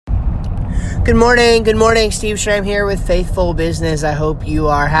Good morning. Steve Schramm here with Faithful Business. I hope you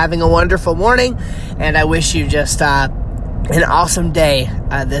are having a wonderful morning, and I wish you just an awesome day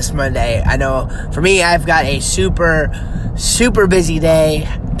this Monday. I know for me, I've got a super busy day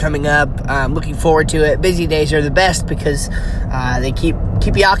coming up. I'm looking forward to it. Busy days are the best because they keep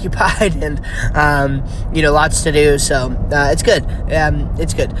you occupied and lots to do. So it's good.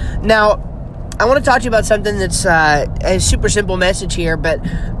 It's good. Now, I want to talk to you about something that's a super simple message here, but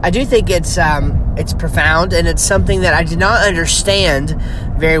I do think it's profound, and it's something that I did not understand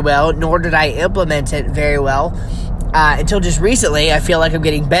very well, nor did I implement it very well until just recently. I feel like I'm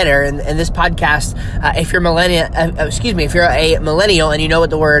getting better, and this podcast, if you're a millennial and you know what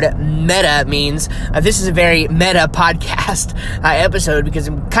the word meta means, this is a very meta podcast episode, because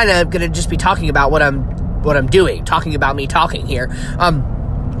I'm kind of going to just be talking about what I'm doing, talking about me talking here.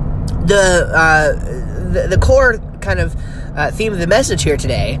 The core kind of theme of the message here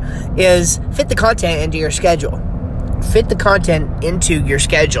today is fit the content into your schedule. Fit the content into your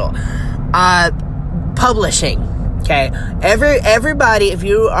schedule. Publishing. Okay. Everybody, if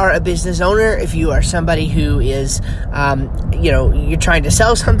you are a business owner, if you are somebody who is, you're trying to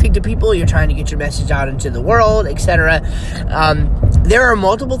sell something to people, you're trying to get your message out into the world, etc. There are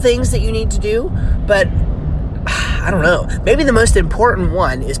multiple things that you need to do, but I don't know. Maybe the most important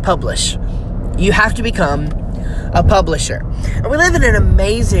one is publish. You have to become a publisher. And we live in an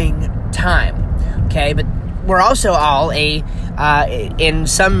amazing time, okay? But we're also all in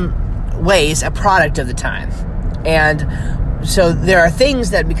some ways, a product of the time. And so there are things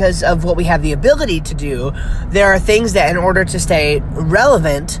that, because of what we have the ability to do, there are things that in order to stay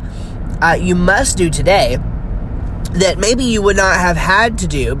relevant, you must do today that maybe you would not have had to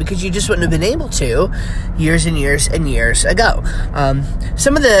do because you just wouldn't have been able to years and years and years ago.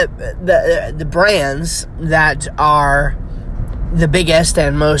 Some of the brands that are the biggest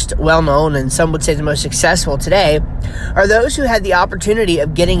and most well-known, and some would say the most successful today, are those who had the opportunity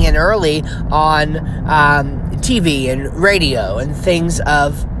of getting in early on TV and radio and things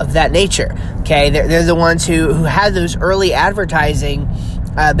of that nature. Okay, they're the ones who had those early advertising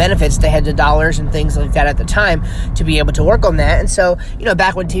benefits. They had the dollars and things like that at the time to be able to work on that. And so,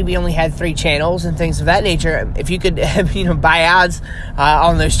 back when TV only had 3 channels and things of that nature, if you could, buy ads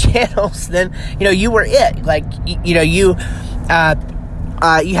on those channels, then, you were it. Like, you had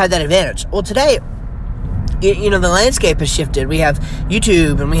that advantage. Well, today, the landscape has shifted. We have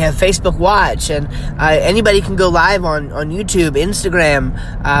YouTube and we have Facebook Watch, and anybody can go live on YouTube, Instagram,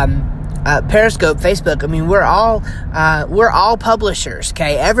 Periscope, Facebook. I mean, we're all publishers,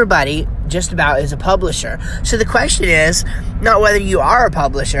 okay? Everybody just about is a publisher. So the question is not whether you are a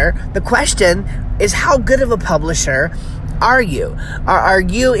publisher. The question is, how good of a publisher are you? Are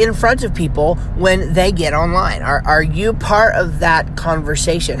you in front of people when they get online? Are you part of that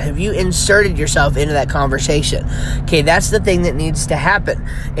conversation? Have you inserted yourself into that conversation? Okay, that's the thing that needs to happen.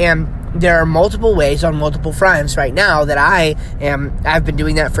 And there are multiple ways on multiple fronts right now that I've been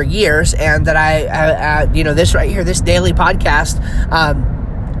doing that for years, and that this right here, this daily podcast,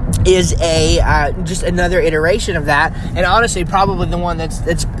 is just another iteration of that, and honestly, probably the one that's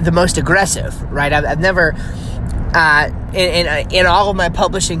the most aggressive, right? I've never, in all of my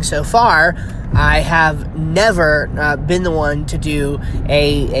publishing so far, I have never been the one to do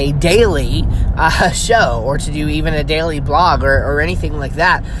a daily show, or to do even a daily blog or anything like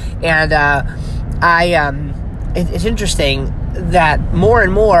that. And it's interesting that more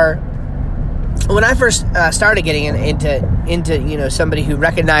and more, when I first started getting into somebody who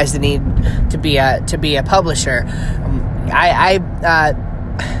recognized the need to be a publisher,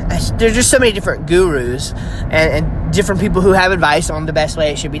 there's just so many different gurus and different people who have advice on the best way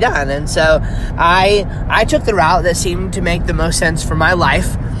it should be done. And so I took the route that seemed to make the most sense for my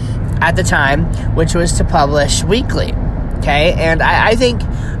life at the time, which was to publish weekly. Okay, and I think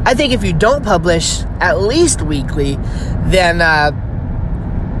if you don't publish at least weekly, then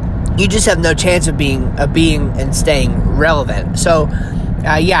you just have no chance of being and staying relevant. So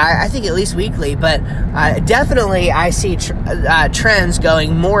I think at least weekly, but definitely I see trends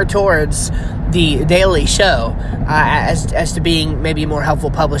going more towards the daily show as to being maybe a more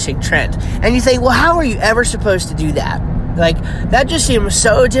helpful publishing trend. And you think, well, how are you ever supposed to do that? Like, that just seems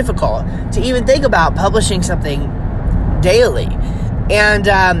so difficult to even think about publishing something daily. And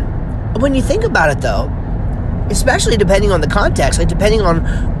when you think about it, though, especially depending on the context, like depending on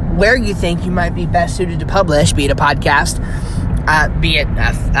where you think you might be best suited to publish, be it a podcast, be it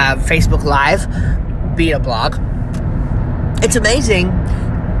Facebook Live, be it a blog, it's amazing.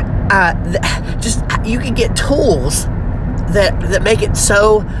 Just you can get tools that make it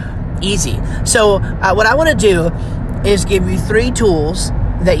so easy. So what I want to do is give you 3 tools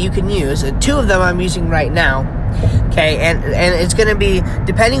that you can use. And 2 of them I'm using right now. Okay, and it's going to be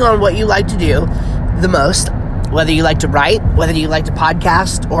depending on what you like to do the most, whether you like to write, whether you like to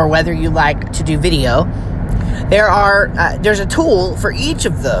podcast, or whether you like to do video. There's a tool for each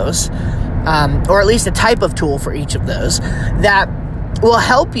of those, or at least a type of tool for each of those that will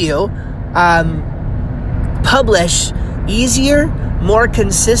help you publish easier, more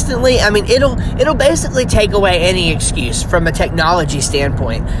consistently. I mean, it'll basically take away any excuse from a technology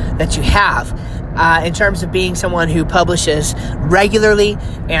standpoint that you have in terms of being someone who publishes regularly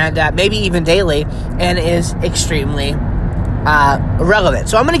and maybe even daily and is extremely relevant.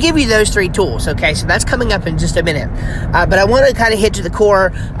 So I'm going to give you those 3 tools. Okay, so that's coming up in just a minute. But I want to kind of hit to the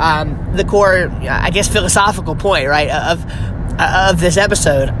core, I guess, philosophical point, right, of this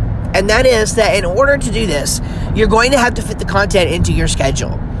episode. And that is that in order to do this, you're going to have to fit the content into your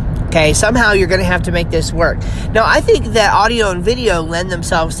schedule. Okay, somehow you're going to have to make this work. Now, I think that audio and video lend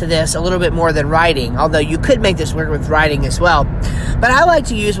themselves to this a little bit more than writing, although you could make this work with writing as well. But I like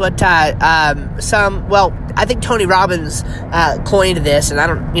to use what I think Tony Robbins coined this, and I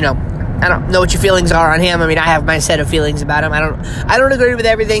don't know what your feelings are on him. I mean, I have my set of feelings about him. I don't agree with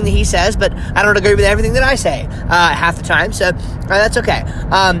everything that he says, but I don't agree with everything that I say half the time, so that's okay.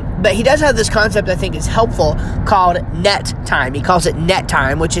 But he does have this concept I think is helpful called net time. He calls it net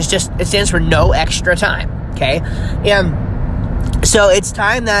time, which is it stands for no extra time, okay? So it's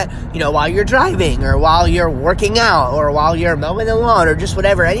time that, while you're driving or while you're working out or while you're mowing the lawn or just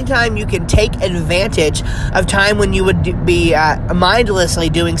whatever, anytime you can take advantage of time when you would be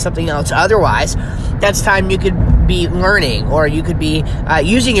mindlessly doing something else otherwise, that's time you could be learning, or you could be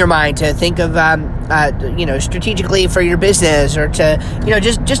using your mind to think of, strategically for your business, or to,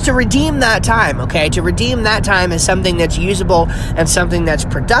 just to redeem that time, okay? To redeem that time as something that's usable and something that's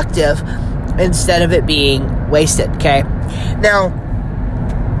productive instead of it being wasted, okay? Now,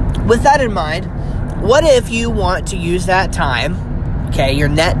 with that in mind, what if you want to use that time, okay, your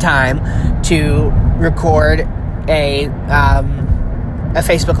net time, to record a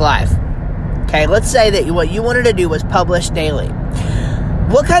Facebook Live? Okay, let's say that what you wanted to do was publish daily.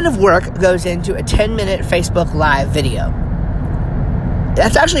 What kind of work goes into a 10-minute Facebook Live video?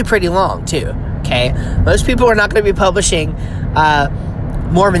 That's actually pretty long, too, okay? Most people are not going to be publishing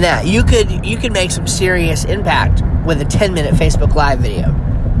more than that. You could make some serious impact with a 10-minute Facebook Live video.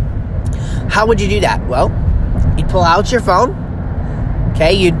 How would you do that? Well, you'd pull out your phone,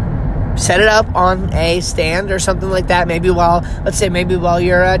 okay? You'd set it up on a stand or something like that, maybe while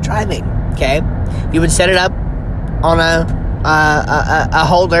you're driving, okay? You would set it up on a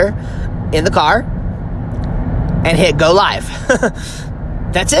holder in the car and hit go live.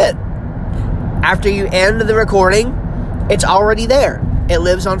 That's it. After you end the recording, it's already there. It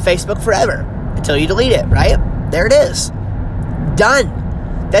lives on Facebook forever until you delete it, right? There it is. Done.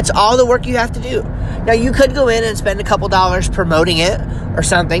 That's all the work you have to do. Now, you could go in and spend a couple dollars promoting it or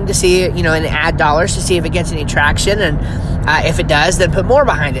something to see, and add dollars to see if it gets any traction. And if it does, then put more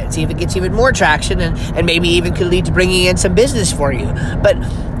behind it. See if it gets even more traction and maybe even could lead to bringing in some business for you. But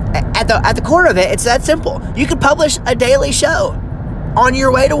at the core of it, it's that simple. You could publish a daily show on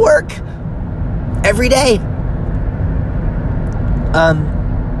your way to work every day.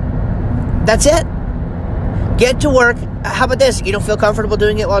 That's it. Get to work. How about this? You don't feel comfortable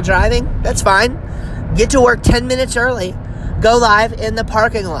doing it while driving? That's fine. Get to work 10 minutes early. Go live in the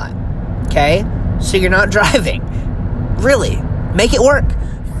parking lot. Okay? So you're not driving. Really. Make it work.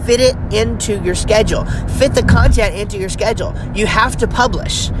 Fit it into your schedule. Fit the content into your schedule. You have to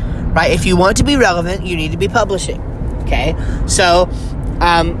publish, right? If you want to be relevant, you need to be publishing. Okay? So,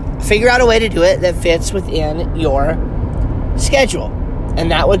 figure out a way to do it that fits within your schedule. And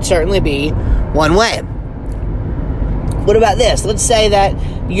that would certainly be one way. What about this? Let's say that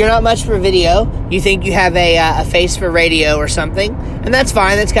you're not much for video. You think you have a face for radio or something. And that's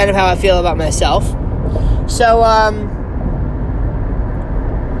fine. That's kind of how I feel about myself. So,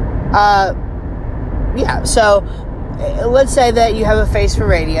 So, let's say that you have a face for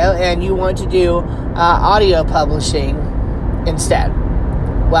radio and you want to do audio publishing instead.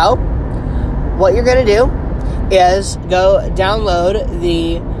 Well, what you're going to do is go download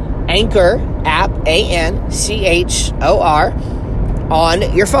the Anchor app, Anchor,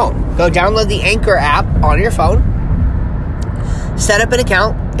 on your phone. Go download the Anchor app on your phone. Set up an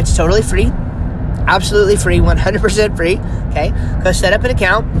account. It's totally free. Absolutely free. 100% free. Okay? Go set up an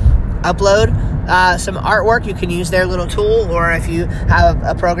account. Upload some artwork. You can use their little tool, or if you have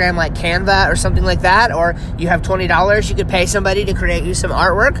a program like Canva or something like that, or you have $20, you could pay somebody to create you some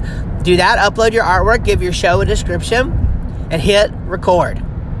artwork. Do that. Upload your artwork. Give your show a description. And hit record.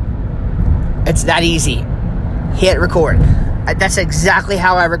 It's that easy. Hit record. That's exactly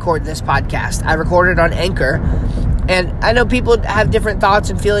how I record this podcast. I record it on Anchor. And I know people have different thoughts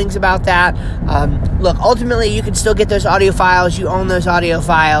and feelings about that. Look, ultimately, you can still get those audio files. You own those audio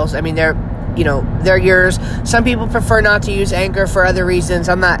files. I mean, they're yours. Some people prefer not to use Anchor for other reasons.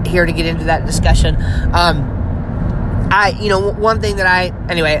 I'm not here to get into that discussion. One thing that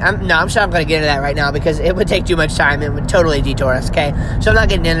I'm not going to get into that right now because it would take too much time. It would totally detour us, okay? So I'm not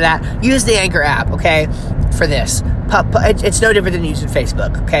getting into that. Use the Anchor app, okay, for this. It's no different than using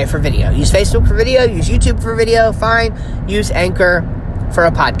Facebook, okay, for video. Use Facebook for video. Use YouTube for video. Fine. Use Anchor for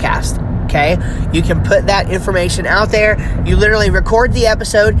a podcast, okay? You can put that information out there. You literally record the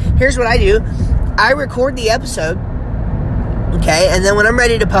episode. Here's what I do. I record the episode, okay, and then when I'm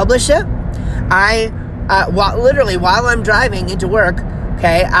ready to publish it, while I'm driving into work,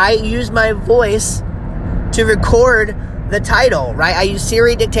 okay, I use my voice to record the title, right? I use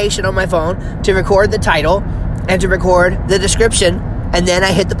Siri dictation on my phone to record the title and to record the description, and then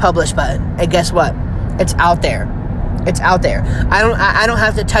I hit the publish button. And guess what? It's out there. It's out there. I don't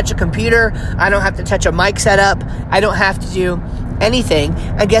have to touch a computer. I don't have to touch a mic setup. I don't have to do anything.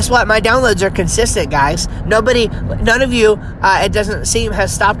 And guess what? My downloads are consistent, guys. None of you, it doesn't seem,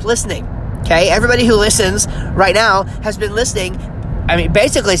 has stopped listening. Okay, everybody who listens right now has been listening,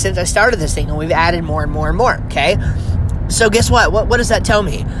 basically since I started this thing, and we've added more and more and more, okay? So guess what? What does that tell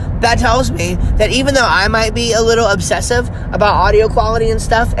me? That tells me that even though I might be a little obsessive about audio quality and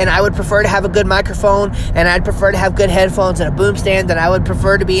stuff, and I would prefer to have a good microphone, and I'd prefer to have good headphones and a boom stand, and I would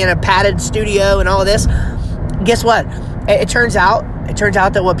prefer to be in a padded studio and all of this, guess what? It turns out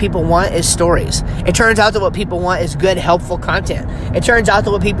that what people want is stories. It turns out that what people want is good, helpful content. It turns out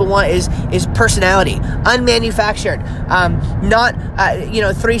that what people want is personality, unmanufactured,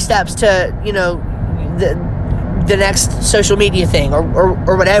 not 3 steps to the next social media thing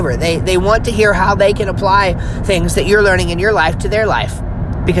or whatever. They want to hear how they can apply things that you're learning in your life to their life,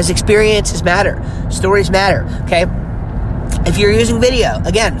 because experiences matter, stories matter. Okay. If you're using video,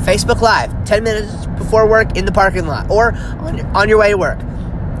 again, Facebook Live, 10 minutes before work in the parking lot or on your way to work,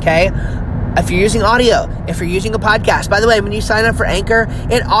 okay? If you're using audio, if you're using a podcast, by the way, when you sign up for Anchor,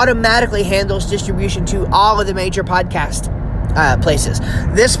 it automatically handles distribution to all of the major podcast places.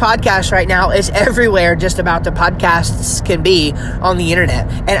 This podcast right now is everywhere just about the podcasts can be on the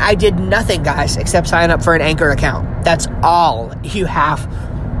internet. And I did nothing, guys, except sign up for an Anchor account. That's all you have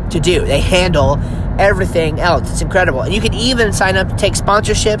to do. They handle everything else. It's incredible. And you can even sign up to take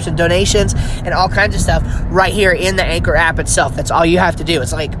sponsorships and donations and all kinds of stuff right here in the Anchor app itself. That's all you have to do.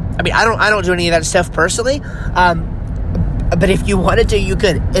 It's like, I don't do any of that stuff personally. But if you wanted to, you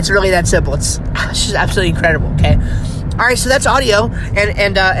could. It's really that simple. It's just absolutely incredible. Okay. All right. So that's audio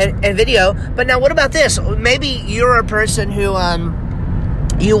and video. But now what about this? Maybe you're a person who,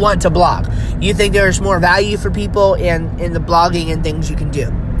 you want to blog. You think there's more value for people in the blogging and things you can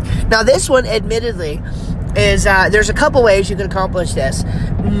do. Now, this one, admittedly, is there's a couple ways you can accomplish this.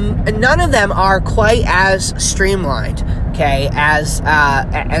 None of them are quite as streamlined, okay, as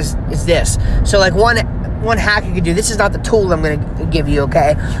this. So, like one hack you could do. This is not the tool I'm going to give you,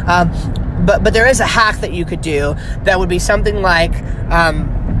 okay. But there is a hack that you could do that would be something like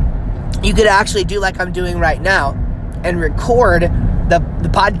you could actually do like I'm doing right now and record the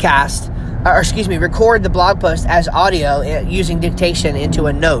podcast. Record the blog post as audio using dictation into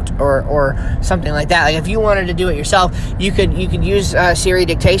a note or something like that. Like if you wanted to do it yourself, you could use Siri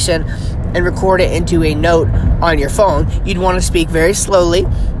dictation and record it into a note on your phone. You'd want to speak very slowly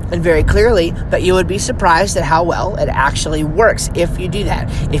and very clearly, but you would be surprised at how well it actually works if you do that.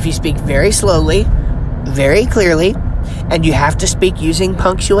 If you speak very slowly, very clearly, and you have to speak using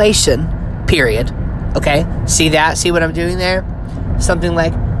punctuation, period. Okay? See that? See what I'm doing there? Something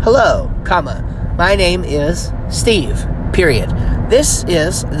like, hello, comma, my name is Steve, period. This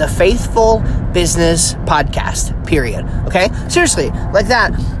is the Faithful Business Podcast, period. Okay? Seriously, like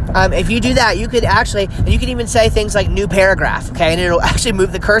that. If you do that, you could even say things like new paragraph, okay? And it'll actually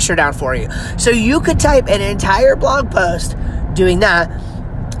move the cursor down for you. So you could type an entire blog post doing that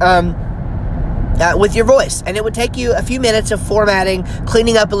with your voice. And it would take you a few minutes of formatting,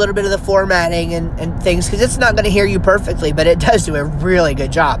 cleaning up a little bit of the formatting and things, because it's not going to hear you perfectly, but it does do a really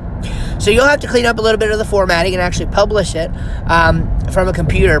good job. So you'll have to clean up a little bit of the formatting and actually publish it from a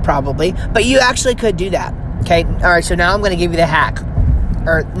computer probably, but you actually could do that. Okay, all right, so now I'm going to give you the hack.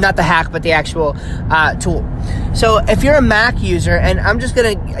 Or not the hack, but the actual tool. So if you're a Mac user, and I'm just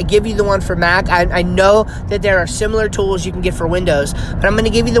going to give you the one for Mac. I know that there are similar tools you can get for Windows, but I'm going to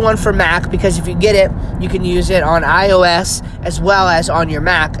give you the one for Mac because if you get it, you can use it on iOS as well as on your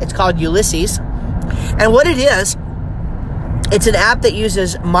Mac. It's called Ulysses. And what it is It's an app that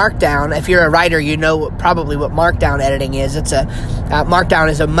uses Markdown. If you're a writer, you know probably what Markdown editing is. Markdown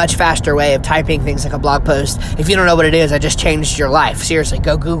is a much faster way of typing things like a blog post. If you don't know what it is, I just changed your life. Seriously,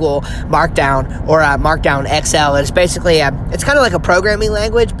 go Google Markdown or Markdown XL. It's basically it's kind of like a programming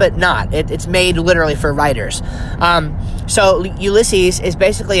language, but not. It's made literally for writers. So Ulysses is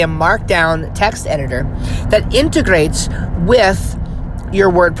basically a Markdown text editor that integrates with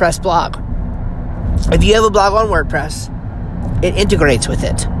your WordPress blog. If you have a blog on WordPress, it integrates with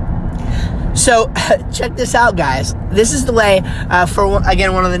it. So check this out, guys. This is the way for,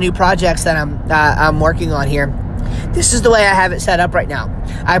 again, one of the new projects that I'm working on here. This is the way I have it set up right now.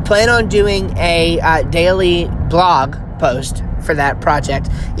 I plan on doing a daily blog post for that project.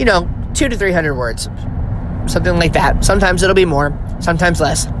 200 to 300 words, something like that. Sometimes it'll be more, sometimes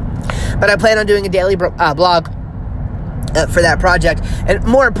less. But I plan on doing a daily blog for that project, and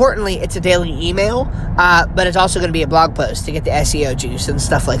more importantly, it's a daily email, but it's also going to be a blog post to get the SEO juice and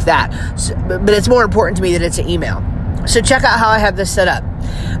stuff like that. But it's more important to me that it's an email. So check out how I have this set up.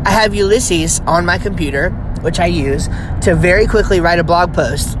 I have Ulysses on my computer, which I use to very quickly write a blog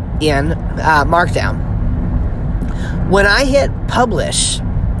post in Markdown. When I hit publish,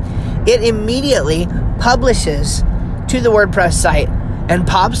 it immediately publishes to the WordPress site and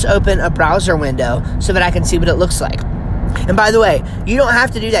pops open a browser window so that I can see what it looks like. And by the way, you don't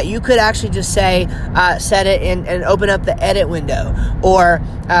have to do that. You could actually just say, set it and open up the edit window. Or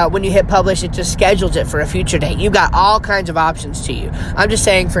when you hit publish, it just schedules it for a future date. You've got all kinds of options to you. I'm just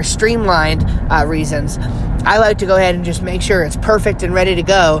saying for streamlined reasons, I like to go ahead and just make sure it's perfect and ready to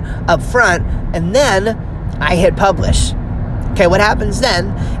go up front. And then I hit publish. Okay, what happens then?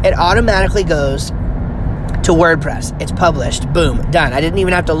 It automatically goes to WordPress. It's published. Boom. Done. I didn't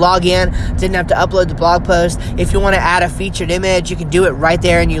even have to log in. Didn't have to upload the blog post. If you want to add a featured image, you can do it right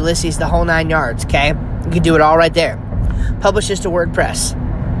there in Ulysses, the whole 9 yards. Okay? You can do it all right there. Publishes to WordPress.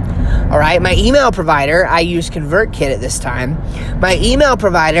 All right? My email provider, I use ConvertKit at this time. My email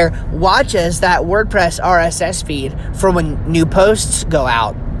provider watches that WordPress RSS feed for when new posts go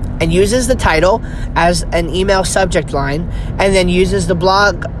out and uses the title as an email subject line and then uses the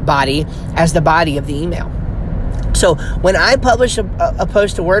blog body as the body of the email. So when I publish a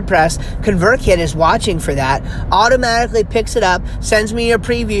post to WordPress, ConvertKit is watching for that, automatically picks it up, sends me a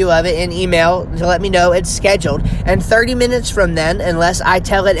preview of it in email to let me know it's scheduled, and 30 minutes from then, unless I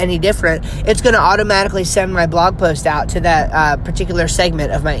tell it any different, it's going to automatically send my blog post out to that particular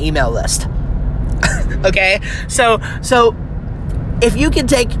segment of my email list. Okay? So if you can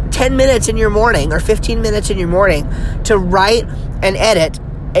take 10 minutes in your morning or 15 minutes in your morning to write and edit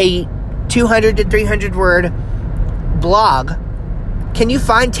a 200 to 300 word blog, can you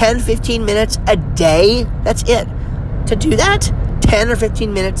find 10-15 minutes a day? That's it. To do that, 10 or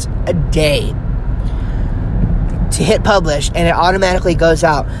 15 minutes a day to hit publish, and it automatically goes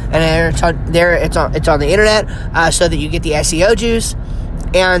out, and it's on the internet, so that you get the SEO juice,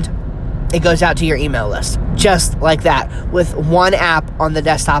 and it goes out to your email list just like that with one app on the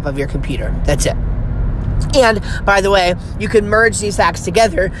desktop of your computer. That's it. And, by the way, you could merge these apps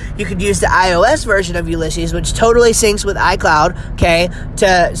together. You could use the iOS version of Ulysses, which totally syncs with iCloud, okay?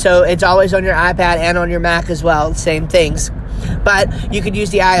 So it's always on your iPad and on your Mac as well, same things. But you could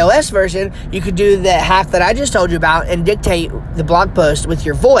use the iOS version. You could do the hack that I just told you about and dictate the blog post with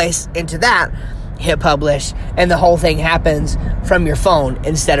your voice into that, hit publish, and the whole thing happens from your phone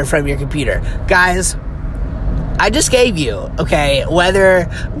instead of from your computer. Guys, I just gave you, okay, whether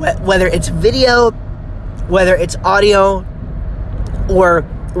it's video, whether it's audio, or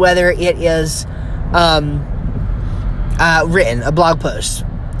whether it is written, a blog post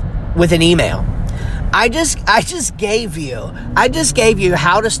with an email. I just gave you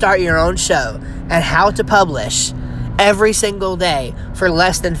how to start your own show and how to publish every single day for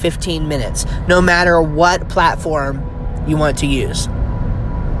less than 15 minutes, no matter what platform you want to use.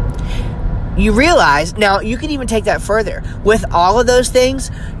 You realize, now you can even take that further. With all of those things,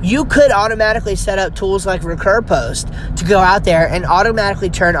 you could automatically set up tools like RecurPost to go out there and automatically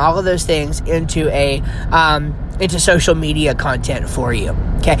turn all of those things into into social media content for you.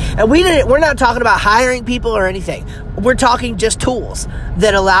 Okay, and we're not talking about hiring people or anything. We're talking just tools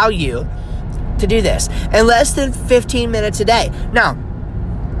that allow you to do this in less than 15 minutes a day. Now,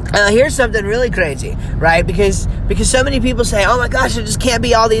 here's something really crazy, right? Because so many people say, oh my gosh, it just can't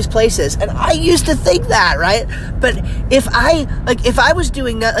be all these places. And I used to think that, right? But if I was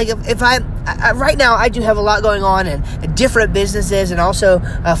doing that, right now I do have a lot going on and different businesses and also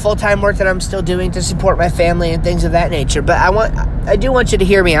full-time work that I'm still doing to support my family and things of that nature. But I do want you to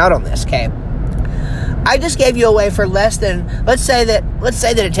hear me out on this, okay? I just gave you away for less than, let's say that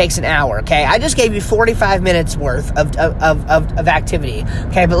it takes an hour, okay? I just gave you 45 minutes worth of activity,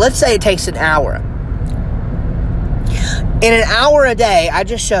 okay? But let's say it takes an hour. In an hour a day, I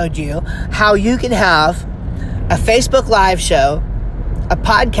just showed you how you can have a Facebook Live show, a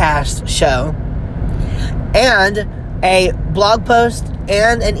podcast show, and a blog post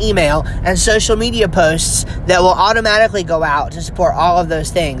and an email and social media posts that will automatically go out to support all of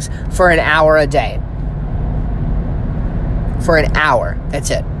those things for an hour a day. For an hour. That's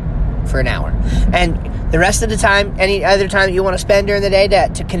it. For an hour. And the rest of the time, any other time that you want to spend during the day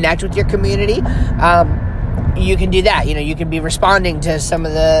to connect with your community, you can do that. You can be responding to some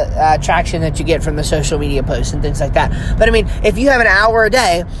of the traction that you get from the social media posts and things like that. But I mean, if you have an hour a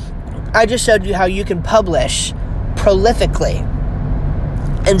day, I just showed you how you can publish prolifically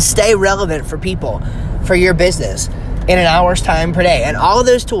and stay relevant for people, for your business, in an hour's time per day. And all of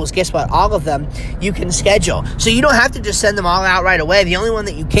those tools, guess what? All of them you can schedule. So you don't have to just send them all out right away. The only one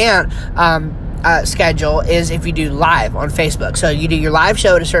that you can't schedule is if you do live on Facebook. So you do your live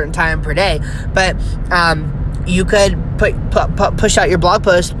show at a certain time per day, but you could push out your blog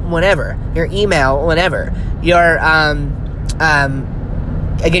post whenever, your email whenever, your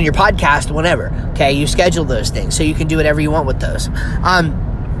again, your podcast whenever. Okay, you schedule those things so you can do whatever you want with those.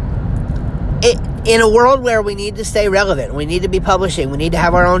 In a world where we need to stay relevant, we need to be publishing, we need to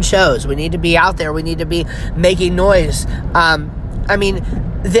have our own shows, we need to be out there, we need to be making noise. I mean,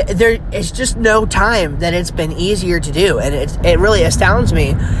 there is just no time that it's been easier to do, and it really astounds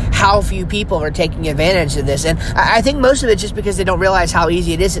me how few people are taking advantage of this. And I think most of it just because they don't realize how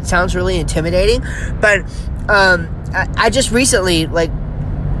easy it is. It sounds really intimidating, but I just recently like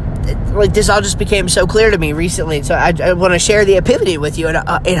this all just became so clear to me recently. So I want to share the epiphany with you in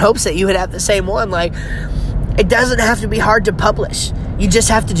hopes that you would have the same one. Like, it doesn't have to be hard to publish. You just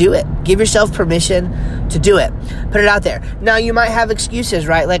have to do it. Give yourself permission to do it. Put it out there. Now, you might have excuses,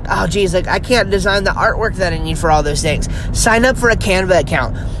 right? Like, oh, geez, like I can't design the artwork that I need for all those things. Sign up for a Canva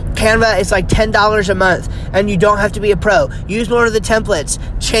account. Canva is like $10 a month, and you don't have to be a pro. Use one of the templates.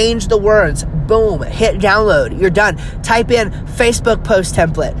 Change the words. Boom. Hit download. You're done. Type in Facebook post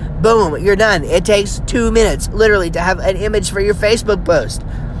template. Boom. You're done. It takes 2 minutes, literally, to have an image for your Facebook post.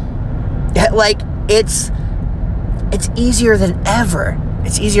 Like, it's easier than ever.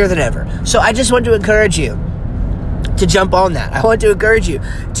 It's easier than ever. So I just want to encourage you to jump on that. I want to encourage you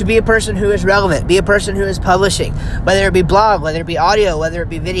to be a person who is relevant, be a person who is publishing, whether it be blog, whether it be audio, whether it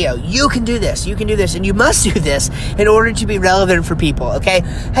be video. You can do this. You can do this, and you must do this in order to be relevant for people, okay?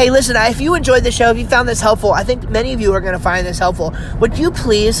 Hey, listen, if you enjoyed the show, if you found this helpful, I think many of you are going to find this helpful. Would you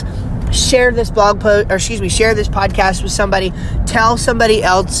please share this share this podcast with somebody. Tell somebody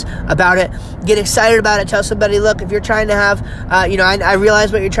else about it. Get excited about it. Tell somebody, look, if you're trying to have, I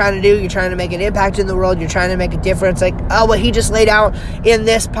realize what you're trying to do. You're trying to make an impact in the world. You're trying to make a difference. Like, what he just laid out in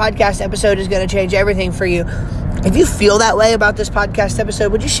this podcast episode is going to change everything for you. If you feel that way about this podcast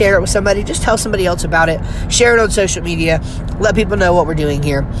episode, would you share it with somebody? Just tell somebody else about it. Share it on social media. Let people know what we're doing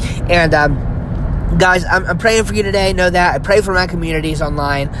here. And, guys, I'm praying for you today. Know that. I pray for my communities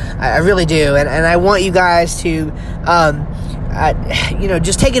online. I really do. And I want you guys to,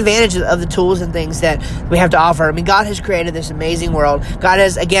 just take advantage of the tools and things that we have to offer. I mean, God has created this amazing world. God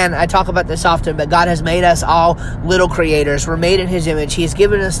has, again, I talk about this often, but God has made us all little creators. We're made in His image. He has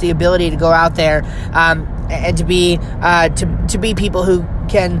given us the ability to go out there and to be people who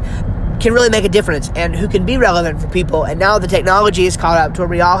can really make a difference and who can be relevant for people. And now the technology is caught up to where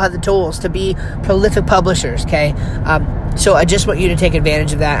we all have the tools to be prolific publishers, okay? So I just want you to take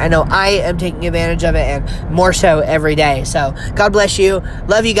advantage of that. I know I am taking advantage of it, and more so every day. So God bless you.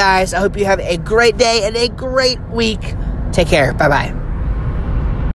 Love you guys. I hope you have a great day and a great week. Take care. Bye-bye.